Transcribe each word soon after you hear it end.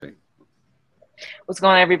What's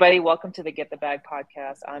going on, everybody? Welcome to the Get the Bag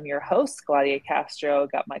podcast. I'm your host, Claudia Castro.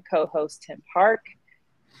 Got my co-host, Tim Park.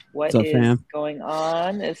 What's What up, is fam? going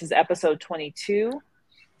on? This is episode 22.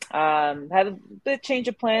 Had a bit change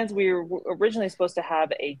of plans. We were originally supposed to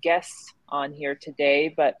have a guest on here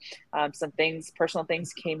today, but some personal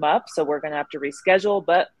things came up, so we're going to have to reschedule,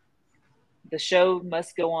 but the show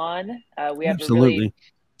must go on. We have a really Absolutely.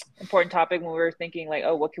 important topic when we were thinking like,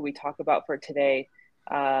 oh, what can we talk about for today?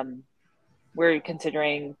 We're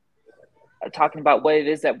considering talking about what it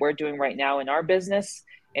is that we're doing right now in our business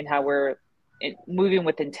and how we're moving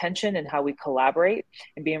with intention and how we collaborate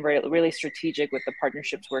and being really strategic with the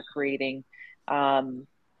partnerships we're creating,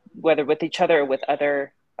 whether with each other or with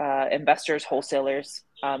other investors, wholesalers,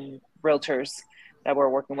 realtors that we're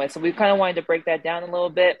working with. So we kind of wanted to break that down a little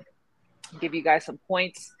bit, give you guys some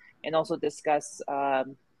points, and also discuss,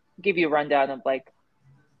 give you a rundown of like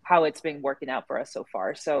how it's been working out for us so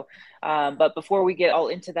far. So, but before we get all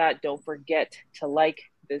into that, don't forget to like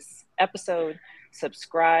this episode,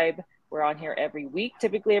 subscribe. We're on here every week,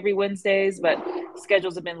 typically every Wednesdays, but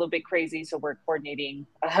schedules have been a little bit crazy. So we're coordinating,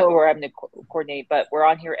 we're having to coordinate, but we're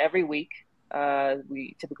on here every week.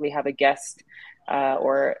 We typically have a guest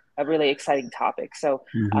or a really exciting topic. So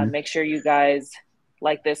Hmm. make sure you guys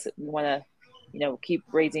like this. We want to keep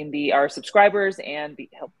raising our subscribers and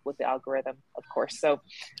help with the algorithm, of course. Um,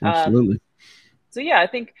 Absolutely. so yeah, I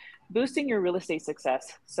think boosting your real estate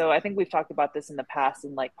success. So I think we've talked about this in the past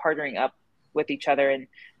and like partnering up with each other, and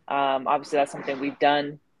obviously that's something we've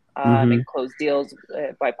done Hmm. and closed deals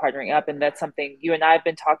by partnering up, and that's something you and I have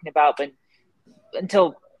been talking about, but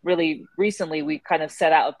until really recently we kind of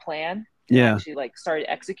set out a plan and Yeah. actually like started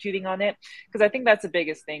executing on it, because I think that's the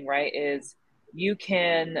biggest thing, right? Is you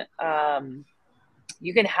can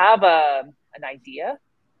have an idea,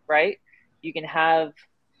 right? You can have,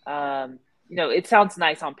 it sounds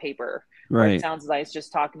nice on paper, or it Right. sounds nice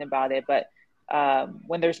just talking about it, but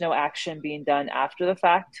when there's no action being done after the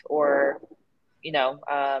fact, or you know,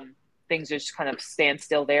 things just kind of stand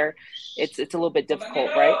still there, it's a little bit difficult,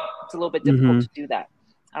 right? It's a little bit difficult Hmm. to do that,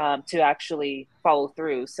 to actually follow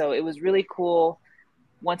through. So it was really cool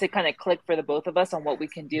once it kind of clicked for the both of us on what we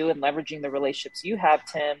can do and leveraging the relationships you have,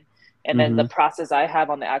 Tim, and then the Hmm. process I have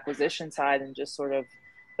on the acquisition side and just sort of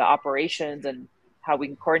the operations and how we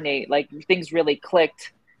can coordinate, like things really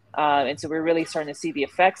clicked. And so we're really starting to see the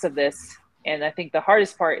effects of this. And I think the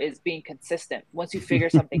hardest part is being consistent once you figure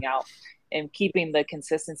something out and keeping the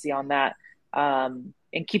consistency on that, and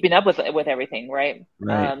keeping up with everything, right?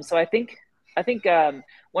 Right. So I think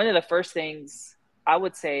one of the first things I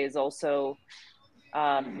would say is also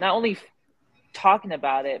not only talking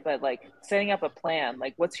about it, but like setting up a plan.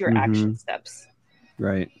 Like, what's your Hmm. action steps?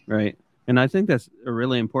 Right. Right. And I think that's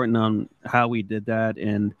really important on how we did that,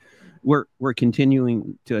 and we're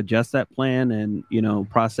continuing to adjust that plan and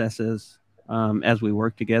processes as we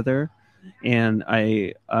work together. And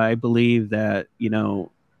I believe that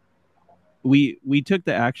we took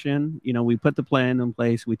the action. We put the plan in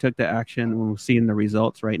place. We took the action. We're seeing the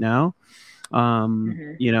results right now.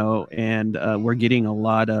 Mm-hmm. And we're getting a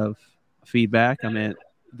lot of feedback. I mean,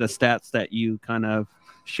 the stats that you kind of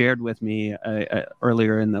shared with me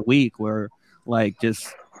earlier in the week were like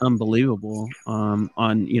just unbelievable on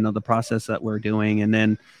the process that we're doing, and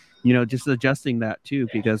then just adjusting that too,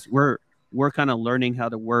 because we're kind of learning how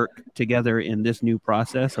to work together in this new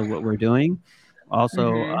process of what we're doing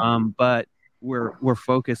also. Mm-hmm. But we're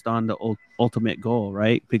focused on the ultimate goal,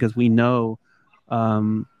 right? Because we know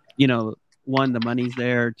um, you know one, the money's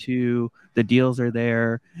there. Two, the deals are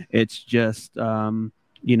there. It's just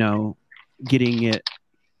you know getting it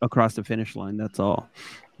across the finish line. That's all.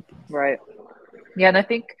 Right. Yeah, and I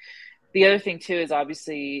think the other thing too is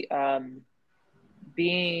obviously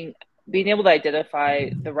being being able to identify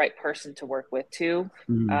the right person to work with too.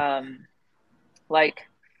 Mhm. Like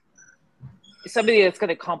somebody that's going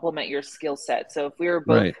to complement your skill set. So if we were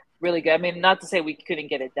both Right. really good, I mean, not to say we couldn't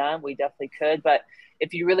get it done, we definitely could, but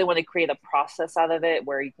if you really want to create a process out of it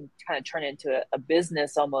where you can kind of turn it into a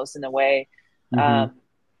business almost in a way, Hmm. um,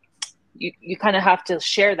 you kind of have to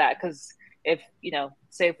share that, because if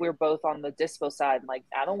say if we're both on the dispo side, like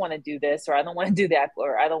I don't want to do this, or I don't want to do that,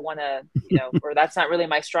 or I don't want to, or that's not really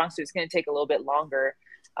my strong suit, it's going to take a little bit longer.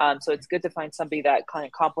 So it's good to find somebody that kind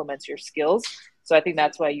of complements your skills. So I think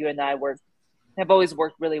that's why you and I have always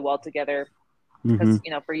worked really well together, Hmm.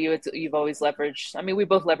 because for you you've always leveraged, I mean, we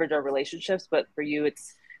both leverage our relationships, but for you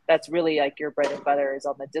that's really like your bread and butter is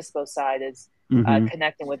on the dispo side, is Hmm.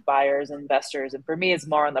 connecting with buyers and investors, and for me it's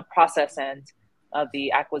more on the process end of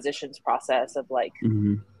the acquisitions process of like,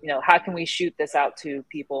 Hmm. how can we shoot this out to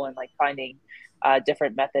people and like finding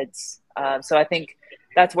different methods. So I think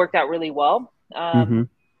that's worked out really well. Mm-hmm.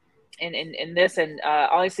 In this. And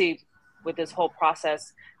honestly, with this whole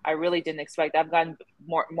process, I really didn't expect. I've gotten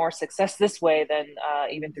more success this way than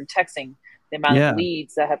even through texting. The amount of Yeah.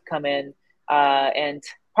 leads that have come in, and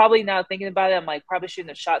probably now thinking about it, I'm like probably shouldn't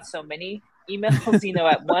have shot so many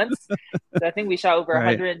emails, at once. So I think we shot over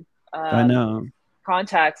Right. 100 I know.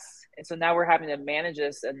 contacts, and so now we're having to manage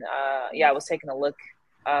this. And yeah, I was taking a look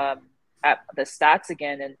at the stats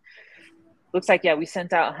again, and looks like, yeah, we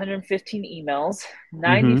sent out 115 emails. Mm-hmm.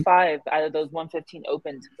 95 out of those 115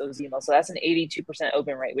 opened those emails, so that's an 82%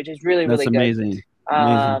 open rate, which is really That's really good. amazing.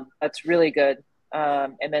 Amazing. That's really good.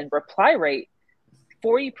 And then reply rate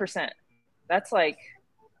 40%. That's like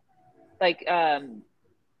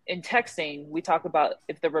in texting we talk about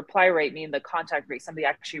if the reply rate, meaning the contact rate, somebody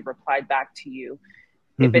actually replied back to you.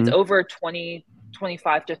 If it's Mm-hmm. over 20,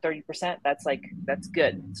 25 to 30%, that's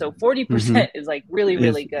good. So 40% Mm-hmm. is like really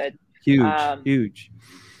really Is good. huge. um, Huge.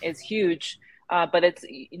 is huge. But it's,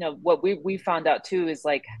 what we found out too is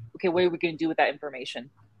like, okay, what are we going to do with that information?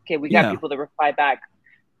 Okay, we got Yeah. people to reply back,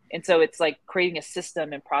 and so it's like creating a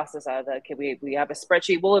system and process out of that. Okay, we have a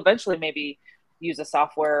spreadsheet. We'll eventually maybe use a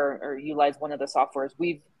software or utilize one of the softwares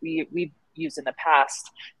we've used in the past.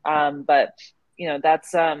 But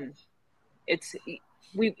that's it's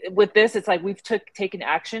we with this, it's like we've taken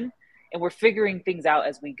action, and we're figuring things out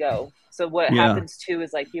as we go. So what Yeah. happens too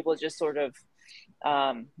is like people just sort of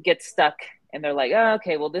get stuck, and they're like, oh,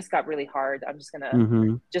 okay, well, this got really hard. I'm just gonna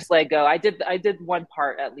Mm-hmm. just let go. I did one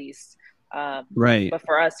part at least, Right. but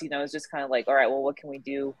for us, it's just kind of like, all right, well, what can we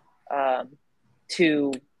do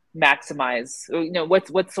to maximize?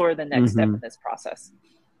 What's sort of the next step Mm-hmm. in this process?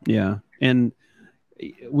 Yeah. And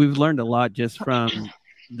we've learned a lot just from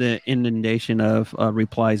the inundation of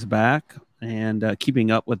replies back and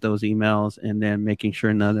keeping up with those emails, and then making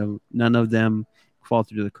sure none of them fall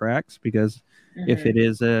through the cracks. Because if Mm-hmm. it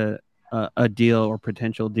is a deal or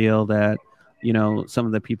potential deal that some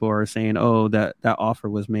of the people are saying, oh, that offer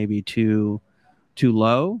was maybe too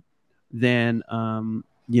low, then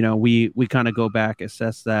we kind of go back,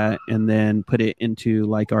 assess that, and then put it into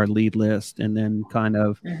like our lead list, and then kind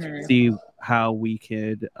of Mm-hmm. see how we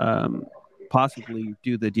could possibly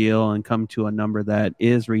do the deal and come to a number that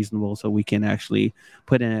is reasonable, so we can actually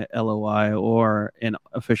put in an LOI or an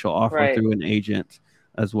official offer Right. through an agent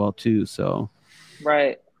as well too. So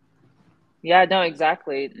Right. Yeah. No.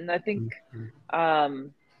 Exactly. And I think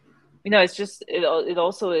um, it's just it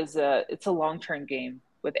also is it's a long term game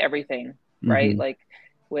with everything, right? mm-hmm. Like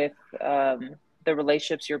with the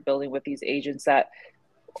relationships you're building with these agents that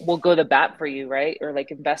will go to bat for you, right? Or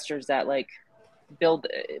like investors that like build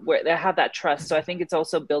where they have that trust. So I think it's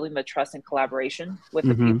also building the trust and collaboration with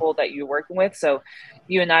the Mm-hmm. people that you're working with. So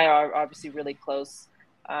you and I are obviously really close.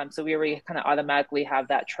 So we already kind of automatically have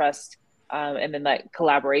that trust, and then that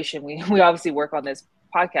collaboration. We obviously work on this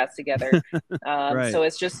podcast together. Right. So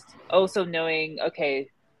it's just also knowing, okay,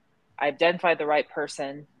 I identified the right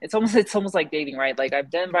person. It's almost like dating, right? Like I've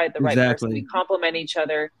identified the right person. We Exactly. complement each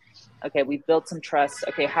other. Okay, we've built some trust.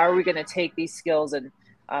 Okay, how are we going to take these skills and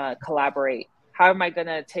collaborate? How am I going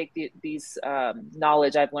to take these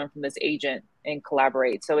knowledge I've learned from this agent and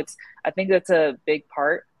collaborate? So I think that's a big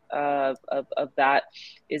part of that,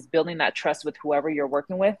 is building that trust with whoever you're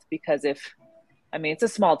working with. Because it's a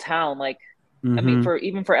small town. Like,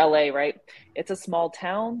 Mm-hmm. for LA, right? It's a small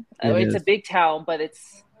town. It It's a is. big town, but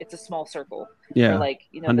it's a small circle where, Yeah. like,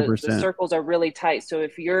 the 100%. circles are really tight. So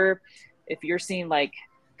if you're seeing like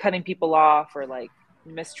cutting people off or like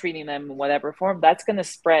mistreating them in whatever form, that's going to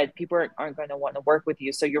spread. People aren't going to want to work with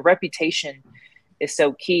you. So your reputation is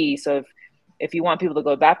so key. So if you want people to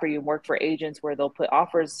go back for you and work for agents where they'll put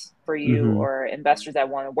offers for you, Mm-hmm. or investors that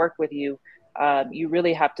want to work with you, you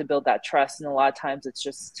really have to build that trust. And a lot of times it's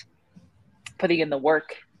just putting in the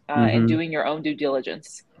work, and Mm-hmm. doing your own due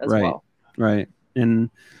diligence as Right. well. Right.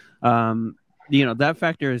 And um, that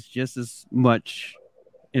factor is just as much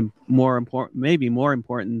more important, maybe more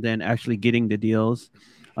important than actually getting the deals.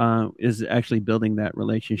 Is actually building that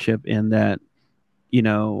relationship, and that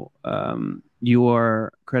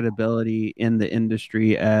your credibility in the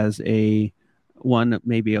industry as a one,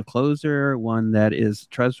 maybe a closer, one that is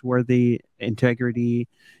trustworthy, integrity.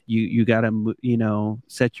 You got to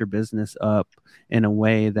set your business up in a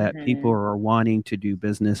way that people Mm-hmm. are wanting to do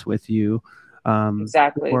business with you,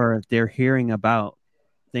 Exactly. or they're hearing about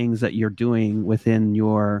things that you're doing within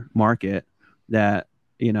your market, that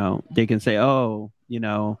they can say, oh,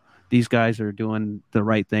 these guys are doing the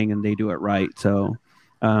right thing and they do it right. So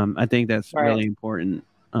I think that's Right. really important,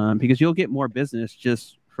 because you'll get more business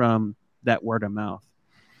just from that word of mouth.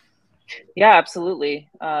 Yeah, absolutely.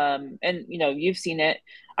 And you know, you've seen it.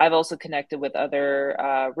 I've also connected with other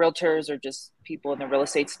realtors or just people in the real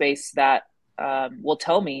estate space that will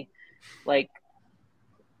tell me like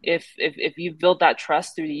if you've built that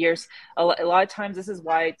trust through the years, a lot of times this is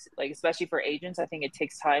why it's like, especially for agents, I think it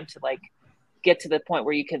takes time to like get to the point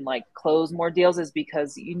where you can like close more deals, is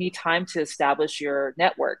because you need time to establish your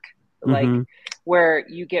network, like Mm-hmm. where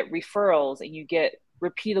you get referrals and you get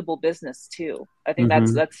repeatable business too. I think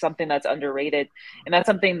Mm-hmm. that's something that's underrated, and that's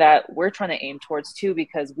something that we're trying to aim towards too,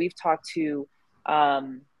 because we've talked to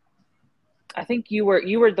um I think you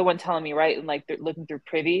were the one telling me, right? And like looking through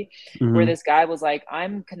Privy, where Mm-hmm. this guy was like,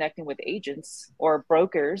 I'm connecting with agents or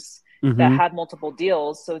brokers that Mm-hmm. had multiple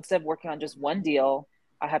deals. So instead of working on just one deal,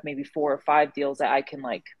 I have maybe 4 or 5 deals that I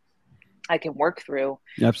can work through.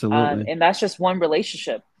 Absolutely. And that's just one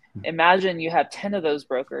relationship. Imagine you have 10 of those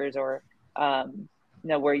brokers, or you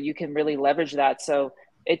know, where you can really leverage that. So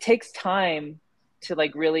it takes time to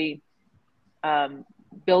like really um,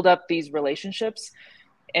 build up these relationships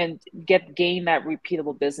and gain that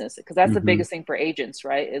repeatable business, because that's the Mm-hmm. biggest thing for agents,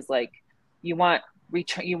 right? Is like you want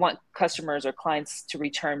you want customers or clients to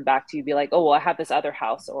return back to you, be like, oh well, I have this other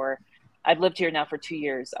house, or I've lived here now for 2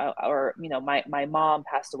 years, or you know, my mom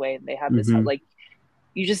passed away and they have this house. Mm-hmm. Like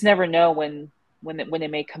you just never know when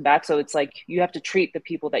it may come back. So it's like you have to treat the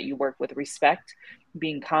people that you work with respect,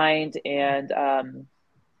 being kind, and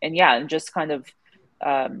yeah, and just kind of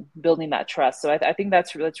building that trust. So I think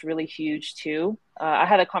that's really huge too. I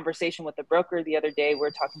had a conversation with the broker the other day. We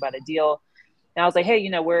were talking about a deal, and I was like, hey,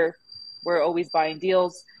 you know, we're always buying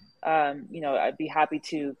deals. You know, I'd be happy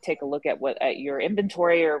to take a look at your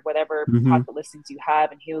inventory or whatever Mm-hmm. pocket listings you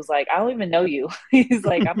have. And he was like, I don't even know you. He's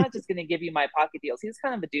like, I'm not just going to give you my pocket deals. He's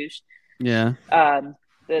kind of a douche. Yeah. Um,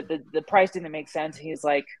 the price didn't make sense. He's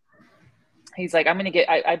like, I'm gonna get.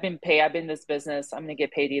 I've been paid. I've been in this business. I'm gonna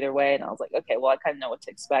get paid either way. And I was like, okay, well, I kind of know what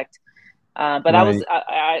to expect. But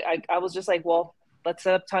Right. I was just like, well, let's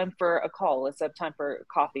set up time for a call. Let's set up time for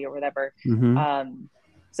coffee or whatever. Mm-hmm. Um,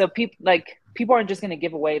 so people aren't just gonna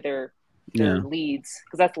give away their Yeah. leads,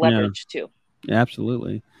 because that's Yeah. leverage too.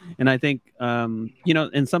 Absolutely. And I think, you know,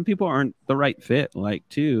 and some people aren't the right fit, like,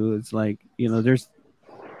 too. It's like, you know, there's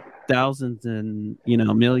thousands and, you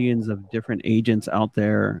know, millions of different agents out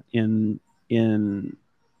there in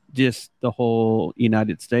just the whole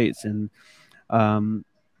United States. And, um,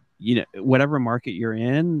 you know, whatever market you're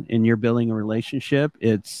in, and you're building a relationship,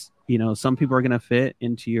 it's, you know, some people are going to fit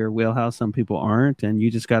into your wheelhouse, some people aren't, and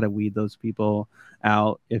you just got to weed those people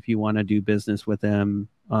out if you want to do business with them,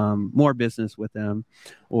 more business with them,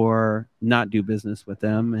 or not do business with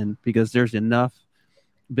them. And because there's enough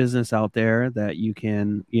business out there that you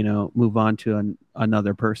can, you know, move on to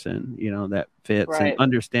another person, you know, that fits and Right,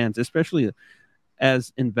 understands, especially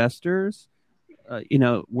as investors, you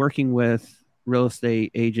know, working with real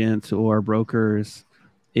estate agents or brokers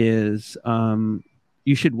is,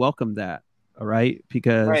 you should welcome that. All right.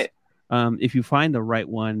 Because right, if you find the right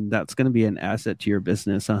one, that's going to be an asset to your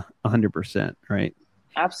business, 100%. Right.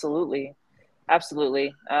 absolutely,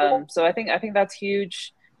 absolutely. So I think that's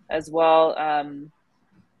huge as well.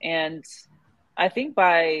 And I think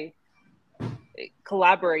by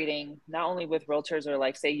collaborating not only with realtors, or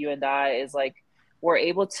like say you and I, is like we're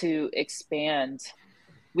able to expand.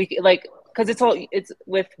 We like, because it's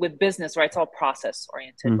with business, right? It's all process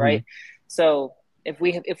oriented, Mm-hmm. right? So if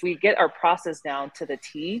we get our process down to the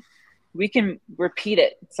T, we can repeat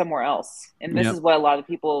it somewhere else. And this Yep. is what a lot of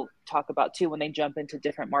people talk about too when they jump into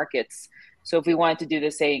different markets. So if we wanted to do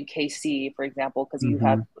this, say in KC, for example, because you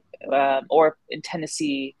have Mm-hmm. or in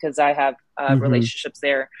Tennessee, because I have Mm-hmm. relationships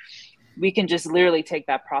there, we can just literally take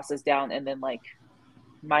that process down and then like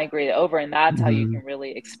migrate it over, and that's how you Mm-hmm. can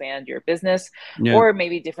really expand your business, Yep. or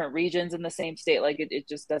maybe different regions in the same state. Like it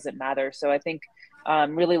just doesn't matter. So I think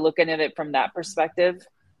really looking at it from that perspective,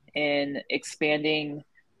 in expanding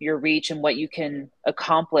your reach and what you can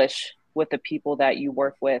accomplish with the people that you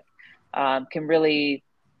work with, can really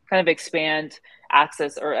kind of expand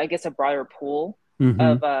access, or I guess a broader pool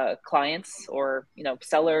Mm-hmm. of clients, or you know,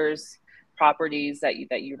 sellers, properties that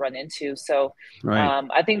you run into. So Right.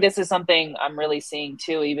 I think this is something I'm really seeing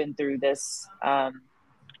too, even through this. I'm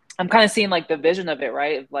kind of seeing like the vision of it,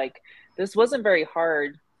 right? Like this wasn't very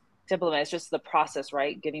hard to implement. It's just the process,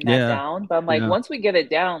 right? Getting that Yeah. down. But I'm like, Yeah. once we get it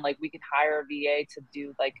down, like we can hire a VA to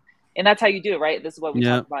do like, and that's how you do it, right? This is what we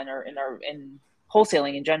talk Yeah. about in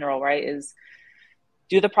wholesaling in general, right? Is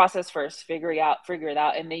do the process first, figure it out,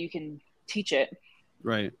 and then you can teach it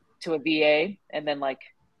Right. to a VA, and then like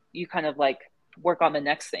you kind of like work on the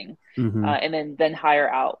next thing, Mm-hmm. and then hire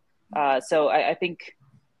out. So I think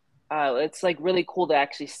it's like really cool to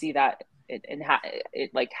actually see that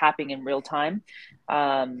it like happening in real time,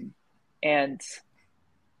 um, and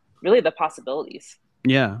really the possibilities.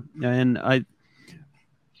 Yeah, and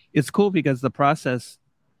it's cool because the process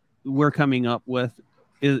we're coming up with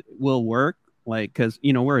will work, like, because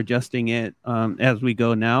we're adjusting it as we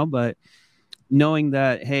go now, but knowing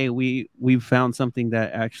that, hey, we've found something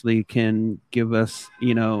that actually can give us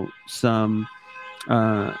some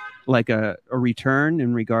uh like a return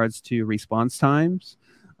in regards to response times,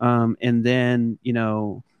 and then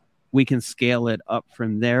we can scale it up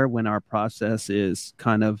from there when our process is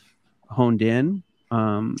kind of honed in,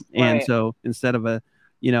 and Right, so instead of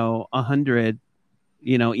 100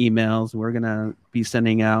 emails, we're gonna be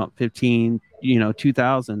sending out 15,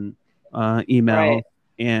 2,000 right. emails.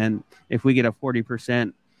 And if we get a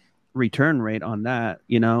 40% return rate on that,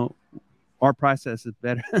 our process is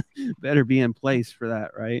better better be in place for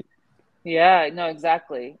that, right? Yeah, no,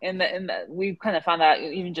 exactly. And we kind of found out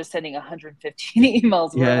even just sending 115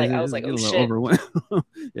 emails, we're Yeah, like, it I was just like, get oh a little shit. overwhelmed.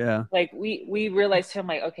 Yeah. Like we realized too, I'm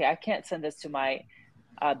like, okay, I can't send this to my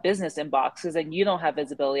business inbox because then you don't have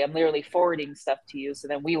visibility. I'm literally forwarding stuff to you. So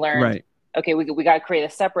then we learned, Right. okay, we got to create a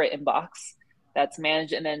separate inbox that's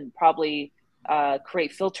managed, and then probably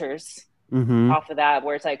create filters Mm-hmm. off of that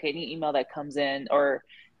where it's like any email that comes in, or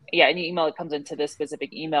yeah, any email that comes into this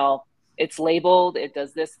specific email, it's labeled, it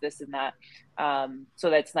does this, this, and that. So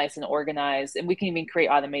that's nice and organized. And we can even create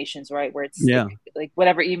automations, right? Where Yeah. like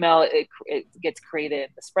whatever email it gets created in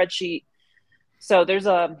the spreadsheet. So there's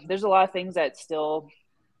a lot of things that still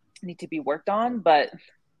need to be worked on, but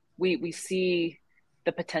we see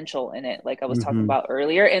the potential in it, like I was talking Mm-hmm. about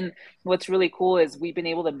earlier. And what's really cool is we've been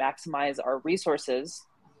able to maximize our resources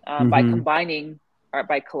by Mm-hmm. combining or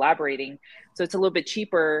by collaborating. So it's a little bit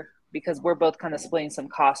cheaper because we're both kind of splitting some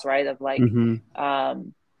costs, right? Of like Mm-hmm.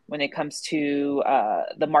 when it comes to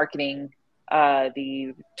the marketing,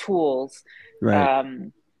 the tools, Right.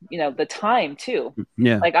 um, the time too.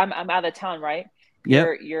 Yeah. Like I'm out of town, right?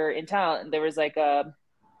 Yep. You're in town, and there was like a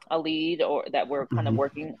lead or that we're kind of Mm-hmm.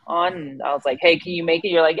 working on, and I was like, hey, can you make it?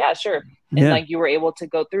 You're like, yeah, sure. And Yeah. like you were able to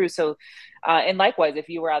go through. So and likewise, if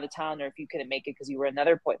you were out of town or if you couldn't make it because you were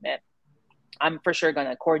another appointment, I'm for sure going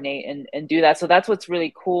to coordinate and do that. So that's what's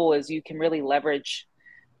really cool is you can really leverage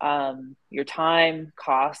your time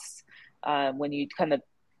costs when you kind of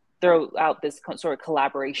throw out this sort of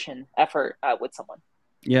collaboration effort with someone.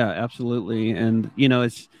 Yeah, absolutely. And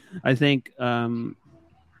it's I think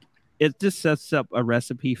it just sets up a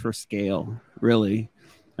recipe for scale, really.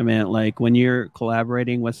 I mean, like when you're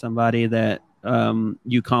collaborating with somebody that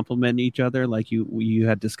you complement each other, like you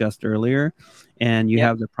had discussed earlier, and you Yep.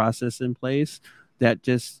 have the process in place, that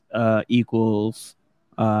just equals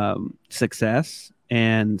success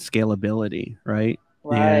and scalability, right?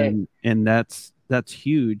 Right. And that's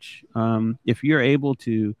huge. If you're able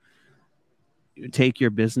to take your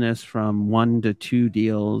business from 1 to 2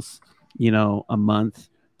 deals, a month,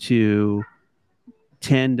 to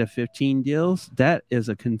 10 to 15 deals, that is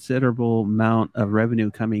a considerable amount of revenue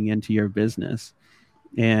coming into your business.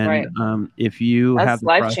 And Right. if you have That's the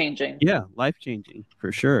life changing. yeah, life changing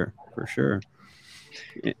for sure, for sure.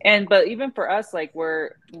 And but even for us, like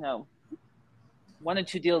we're 1 or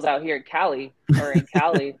 2 deals out here in Cali or in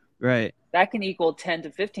Cali, Right. that can equal 10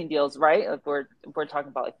 to 15 deals, right? Like we're talking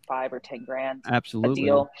about like 5 or 10 grand a Absolutely.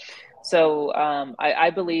 deal. So I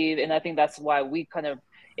believe, and I think that's why we kind of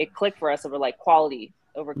it clicked for us over like quality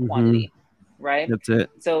over Mm-hmm. quantity, right? That's it.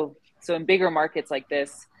 So in bigger markets like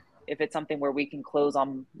this, if it's something where we can close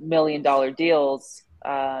on $1 million deals,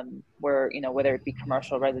 where whether it be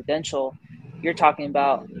commercial or residential, you're talking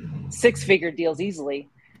about 6-figure deals easily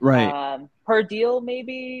Right. per deal,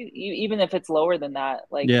 maybe even if it's lower than that.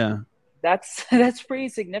 Like Yeah. that's that's pretty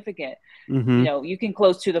significant. Mm-hmm. You can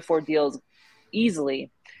close 2 to 4 deals easily.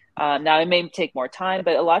 Now it may take more time,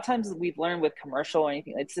 but a lot of times we've learned with commercial or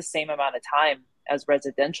anything, it's the same amount of time as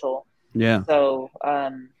residential. Yeah. So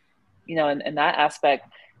in that aspect,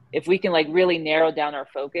 if we can like really narrow down our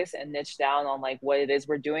focus and niche down on like what it is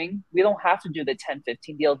we're doing, we don't have to do the 10,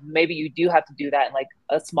 15 deals. Maybe you do have to do that in like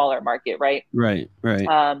a smaller market, right? Right. Right.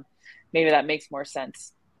 um, Maybe that makes more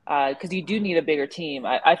sense because you do need a bigger team.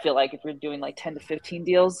 I feel like if you're doing like 10 to 15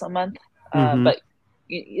 deals a month, Mm-hmm. but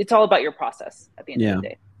it's all about your process at the end of the Yeah.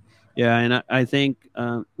 day. Yeah. And I think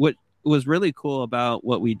what was really cool about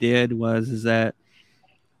what we did was is that,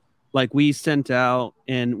 like, we sent out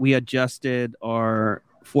and we adjusted our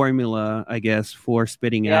formula, I guess, for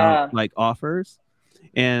spitting out Yeah. like offers.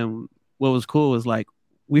 And what was cool was like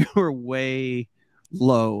we were way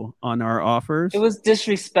low on our It offers. was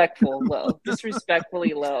disrespectful, low,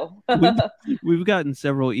 disrespectfully low. we've we've gotten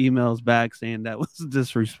several emails back saying that was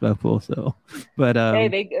disrespectful. So, but Hey,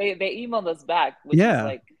 they emailed us back, which is yeah,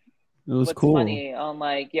 like it was what's cool. funny. I'm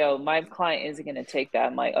like, yo, my client isn't gonna take that.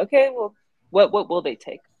 I'm like, okay, well, what will they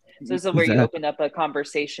take? So this is where you Exactly. open up a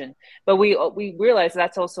conversation. But we realize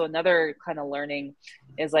that's also another kind of learning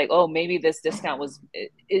is like, oh, maybe this discount was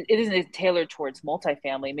it isn't tailored towards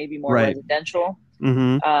multifamily, maybe more Right. residential.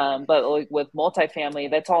 Mm-hmm. But like with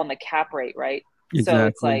multifamily, that's all in the cap rate, right? So it's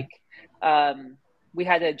Exactly. like um, we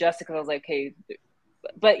had to adjust it because I was like, hey,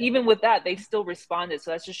 but even with that, they still responded.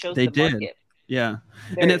 So that just shows They the did. market. Yeah.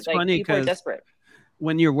 And They're it's like funny people are because desperate.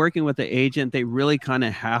 when you're working with the agent, they really kind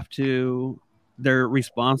of have to, they're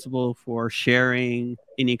responsible for sharing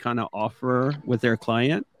any kind of offer with their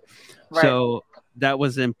client. Right. So that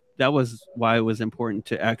was why it was important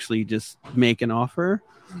to actually just make an offer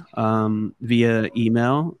via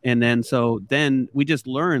email. And then so then we just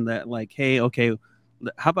learned that like, hey, okay,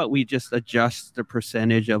 how about we just adjust the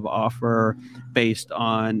percentage of offer based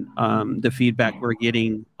on the feedback we're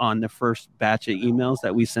getting on the first batch of emails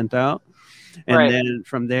that we sent out, and Right. then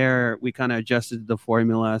from there we kind of adjusted the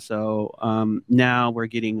formula. So now we're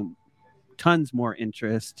getting tons more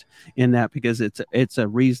interest in that because it's a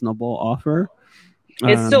reasonable offer.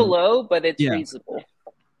 It's still um, low, but it's yeah, reasonable.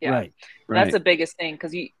 Yeah. right, And that's right, the biggest thing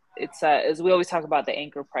because you it's as we always talk about the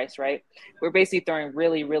anchor price, right? We're basically throwing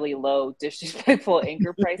really, really low, disrespectful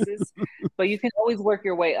anchor prices, but you can always work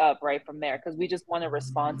your way up right from there because we just want a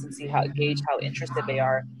response and see how gauge how interested they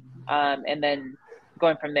are, and then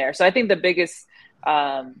going from there. So I think the biggest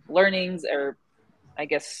learnings, or I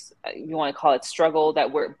guess you want to call it struggle,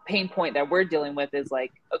 that we're pain point that we're dealing with is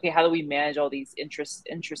like, okay, how do we manage all these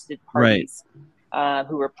interested right. parties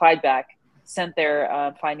who replied back, sent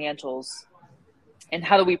their financials, and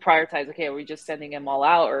how do we prioritize? Okay, are we just sending them all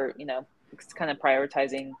out, or it's kind of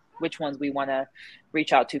prioritizing which ones we want to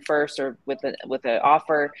reach out to first, or with an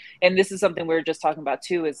offer. And this is something we were just talking about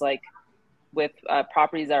too. Is like with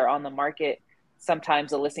properties that are on the market,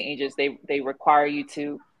 sometimes the listing agents they require you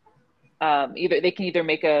to either they can either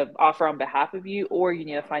make a offer on behalf of you, or you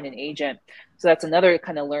need to find an agent. So that's another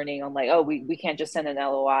kind of learning on like, oh, we can't just send an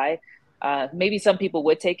LOI. Maybe some people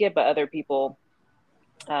would take it, but other people,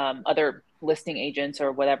 other listing agents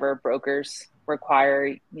or whatever brokers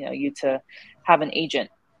require you to have an agent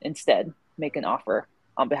instead make an offer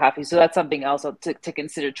on behalf of you. So that's something else to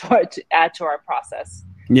consider to add to our process.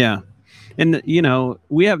 Yeah. And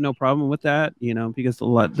we have no problem with that, because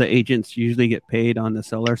the agents usually get paid on the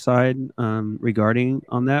seller side regarding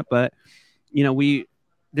on that. But we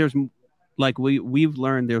there's like we've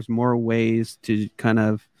learned there's more ways to kind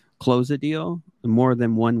of close a deal, more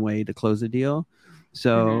than one way to close a deal.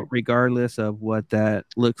 So Mm-hmm. regardless of what that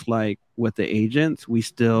looks like with the agents, we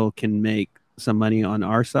still can make some money on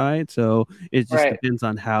our side. So it just Right. depends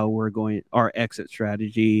on how our exit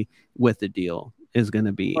strategy with the deal is going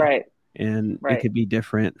to be. Right. And it Right. could be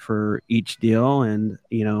different for each deal. And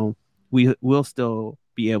we will still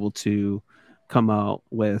be able to come out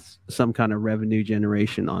with some kind of revenue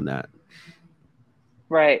generation on that.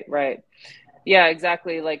 Right. Right. Yeah,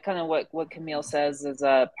 exactly. Like kind of what Camille says is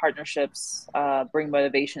partnerships bring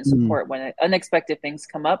motivation and Mm. support when unexpected things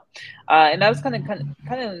come up. And that was kind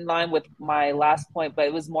of in line with my last point, but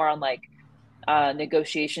it was more on like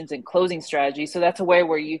negotiations and closing strategy. So that's a way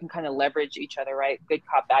where you can kind of leverage each other, right? Good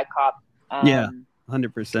cop, bad cop. Yeah, Um,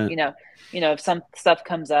 100%. you know, if some stuff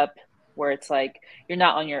comes up where it's like you're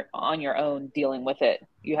not on your own dealing with it,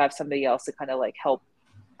 you have somebody else to kind of like help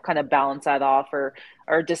kind of balance that off, or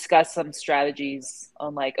discuss some strategies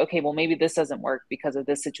on like, okay, well maybe this doesn't work because of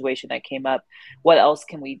this situation that came up. What else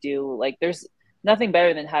can we do? Like there's nothing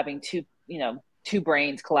better than having two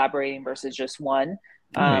brains collaborating versus just one.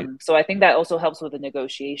 Right. So I think that also helps with the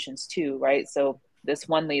negotiations too, right? So this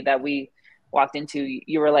one lead that we walked into,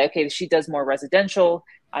 you were like, okay, she does more residential,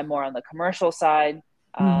 I'm more on the commercial side.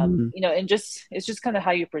 Mhm. And just it's just kind of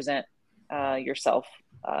how you present yourself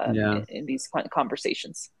Yeah. in these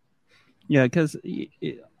conversations. Yeah, because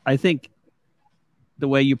I think the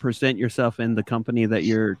way you present yourself in the company that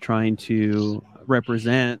you're trying to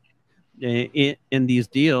represent in these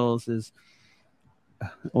deals is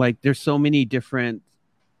like there's so many different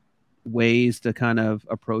ways to kind of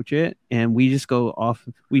approach it, and we just go off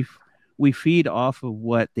we feed off of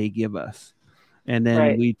what they give us, and then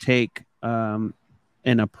Right, we take an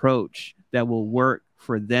approach that will work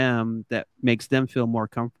for them, that makes them feel more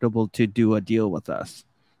comfortable to do a deal with us,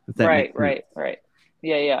 if that makes right, sense. right, right.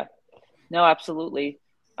 Yeah, yeah. No, absolutely.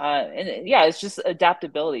 And yeah, it's just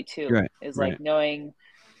adaptability too. Right, Is like right. knowing,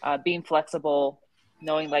 being flexible,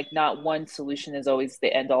 knowing like not one solution is always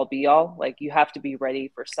the end all be all. Like you have to be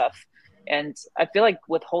ready for stuff. And I feel like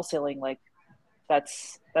with wholesaling, like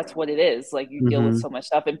that's what it is. Like you deal with Mm-hmm. so much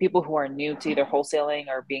stuff, and people who are new to either wholesaling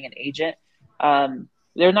or being an agent,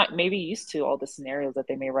 they're not maybe used to all the scenarios that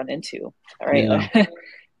they may run into. All right, Yeah.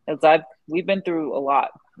 as we've been through a lot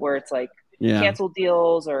where it's like Yeah. cancel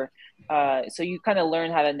deals or so you kind of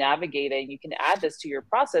learn how to navigate it, and you can add this to your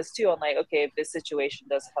process too on like, okay, if this situation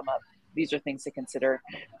does come up, these are things to consider.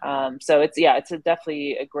 So it's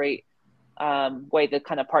definitely a great way to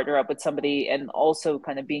kind of partner up with somebody, and also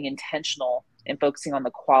kind of being intentional and focusing on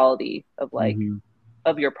the quality of like Mm-hmm.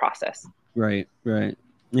 of your process. Right. Right.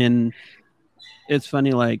 And it's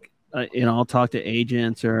funny, like, I'll talk to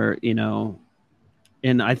agents or,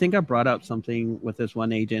 and I think I brought up something with this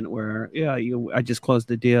one agent where, yeah, I just closed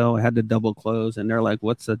the deal. I had to double close. And they're like,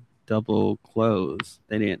 what's a double close?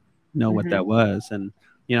 They didn't know what Mm-hmm. that was. And,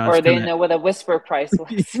 it's Or they kind didn't know what a whisper price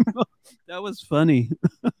was. of, that was funny.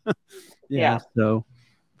 Yeah. Yeah. So,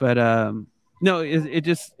 but, no,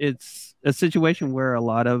 it's a situation where a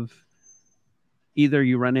lot of either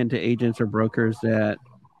you run into agents or brokers that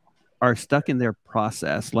are stuck in their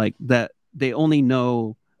process, like that they only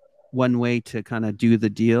know one way to kind of do the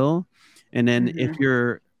deal. And then Mm-hmm. if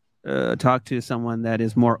you're talk to someone that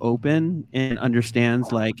is more open and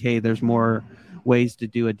understands like, hey, there's more ways to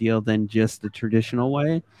do a deal than just the traditional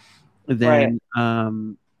way, Right.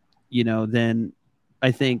 then then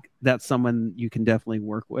I think that's someone you can definitely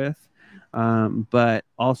work with. But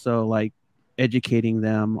also like educating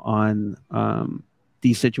them on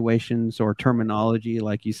these situations or terminology,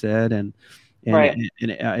 like you said, and Right.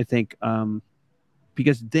 and I think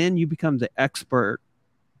because then you become the expert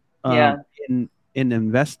um, Yeah. in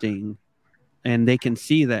investing, and they can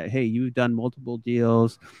see that, hey, you've done multiple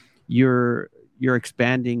deals, you're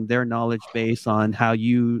expanding their knowledge base on how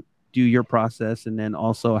you do your process, and then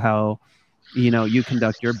also how you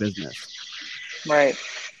conduct your business. Right.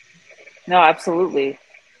 No, absolutely.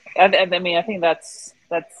 I mean, I think that's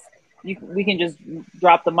we can just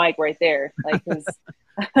drop the mic right there, like because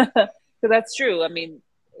that's true. I mean,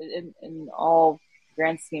 in all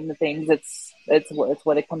grand scheme of things, it's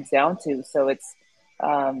what it comes down to. So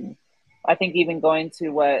um, I think even going to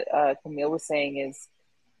what Camille was saying is,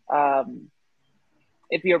 um,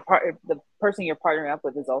 if the person you're partnering up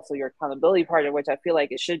with is also your accountability partner, which I feel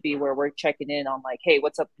like it should be, where we're checking in on like, hey,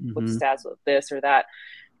 what's up, what's Mm-hmm. the status with this or that.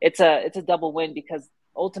 It's a double win because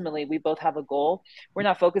ultimately we both have a goal. We're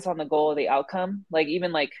not focused on the goal or the outcome. Like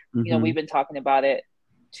even like Mm-hmm. we've been talking about it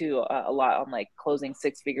to a lot on like closing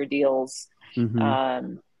 6 figure deals, Mm-hmm.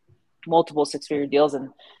 um, multiple 6 figure deals, and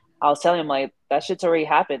I was telling him like that shit's already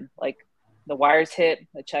happened. Like the wires hit,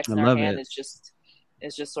 the checks I in our love hand. it.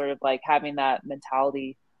 It's just sort of like having that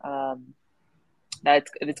mentality. That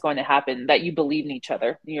it's going to happen, that you believe in each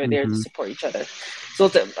other, you're there to Mm-hmm. support each other.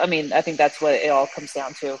 So I mean, I think that's what it all comes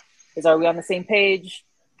down to, is are we on the same page,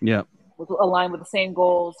 Yep. aligned with the same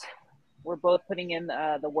goals, we're both putting in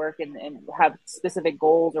the work, and have specific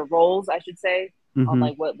goals or roles, I should say, on Mm-hmm.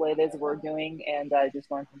 like what it is we're doing, and just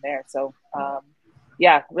going from there. So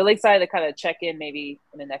yeah, really excited to kind of check in maybe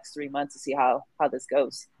in the next 3 months to see how this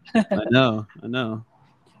goes. I know,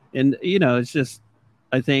 and it's just,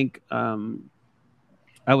 I think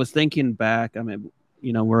I was thinking back. I mean,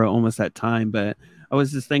 we're almost at time, but I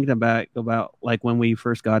was just thinking back about like when we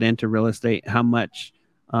first got into real estate, how much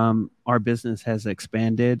our business has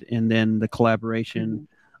expanded, and then the collaboration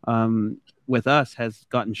Mm-hmm. with us has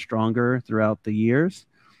gotten stronger throughout the years,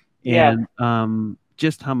 Yeah. and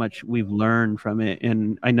just how much we've learned from it.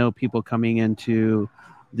 And I know people coming into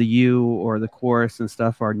the U or the course and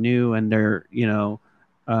stuff are new, and they're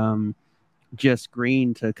um, just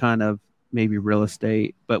green to kind of maybe real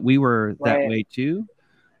estate, but we were that Right. way too.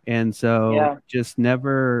 And so Yeah. just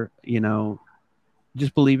never,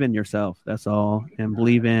 just believe in yourself. That's all. And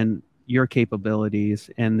believe in your capabilities.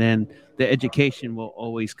 And then the education will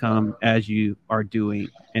always come as you are doing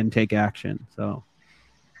and take action. So,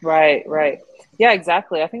 Right, right. Yeah,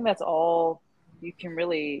 exactly. I think that's all you can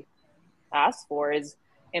really ask for is,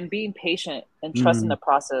 and being patient and trusting mm, the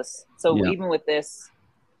process. So yeah. even with this,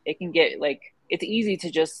 it can get like, it's easy to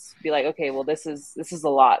just be like, okay, well this is a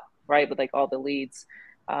lot, right? With like all the leads.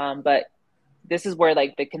 But this is where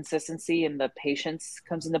like the consistency and the patience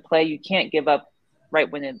comes into play. You can't give up right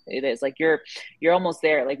when it is. Like you're almost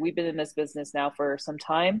there. Like we've been in this business now for some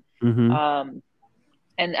time. Mm-hmm. Um,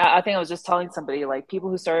 and I think I was just telling somebody like people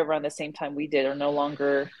who started around the same time we did are no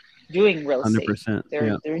longer doing real estate. 100%.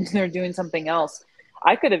 They're Yeah. they're doing something else.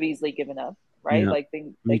 I could have easily given up, right? Yeah. Like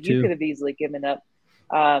Me like you too. could have easily given up,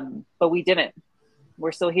 but we didn't.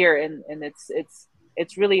 We're still here, and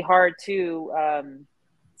it's really hard to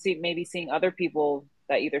maybe seeing other people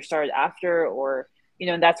that either started after, or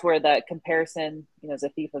and that's where that comparison is a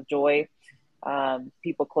thief of joy.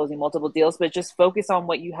 People closing multiple deals, but just focus on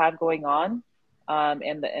what you have going on,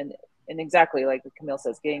 and exactly like Camille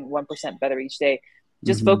says, getting 1% better each day.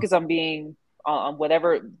 Just Mm-hmm. focus on being on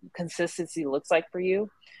whatever consistency looks like for you.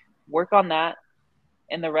 Work on that,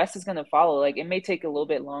 and the rest is going to follow. Like, it may take a little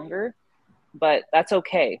bit longer, but that's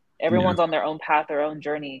okay. Yeah. Everyone's on their own path, their own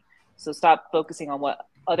journey. So stop focusing on what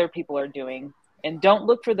other people are doing, and don't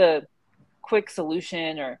look for the quick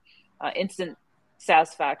solution or instant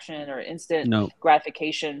satisfaction or instant No.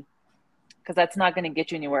 gratification, because that's not going to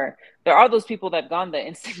get you anywhere. There are those people that have gone the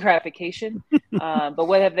instant gratification, but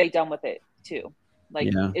what have they done with it too?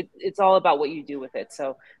 Like, Yeah. it's all about what you do with it.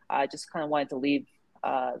 So I just kind of wanted to leave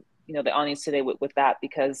the audience today with that,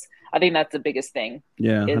 because I think that's the biggest thing.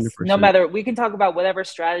 Yeah. Is no 100%. matter, we can talk about whatever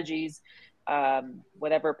strategies,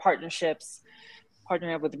 whatever partnerships,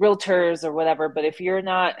 partnering up with realtors or whatever, but if you're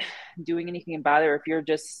not doing anything about it, or if you're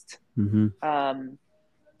just Mm-hmm.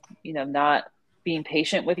 not being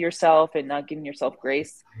patient with yourself and not giving yourself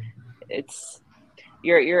grace, it's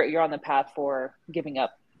you're on the path for giving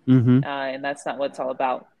up. Mm-hmm. And that's not what it's all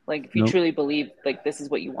about. Like, if you Nope. truly believe like this is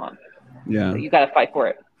what you want, Yeah. you got to fight for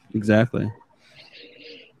it. Exactly.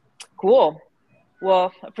 Cool.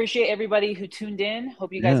 Well, appreciate everybody who tuned in.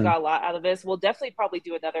 Hope you guys Yeah. got a lot out of this. We'll definitely probably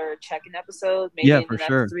do another check-in episode, maybe Yeah, in the for next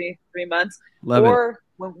sure. three months, Love it. or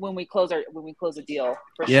when we close a deal,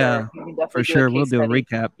 for Yeah, sure. You can for definitely do a sure. We'll case do a study.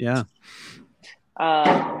 recap. Yeah.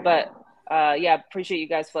 But yeah, appreciate you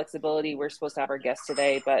guys' flexibility. We're supposed to have our guests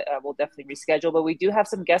today, but we'll definitely reschedule. But we do have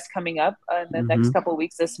some guests coming up in the next Mm-hmm. couple of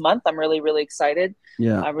weeks this month. I'm really, really excited.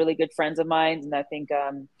 Yeah. Really good friends of mine, and I think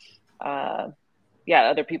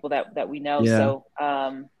other people that we know. Yeah. So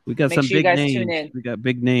We got make some sure you big guys tune names. in. We got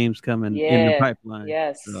big names coming in the Yeah. pipeline.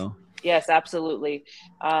 Yes. So Yes, absolutely.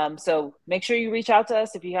 So make sure you reach out to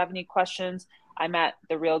us if you have any questions. I'm at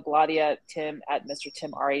The Real Gladia, Tim at Mr.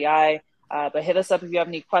 Tim REI. But hit us up if you have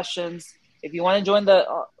any questions. If you want to join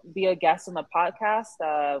be a guest on the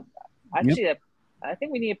podcast, actually, yep. I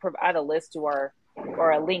think we need to add a list to or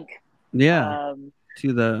a link. Yeah.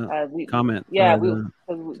 To the comment. Yeah, the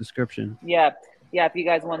description. Yeah. Yeah, if you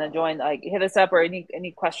guys want to join, like, hit us up, or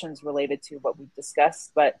any questions related to what we've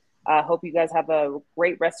discussed. But I hope you guys have a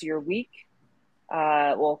great rest of your week.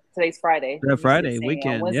 Well, today's Friday. Yeah, Friday, It's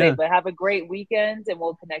weekend. on Wednesday, Yeah. but have a great weekend, and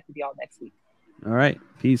we'll connect with y'all next week. All right.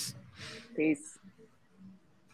 Peace. Peace.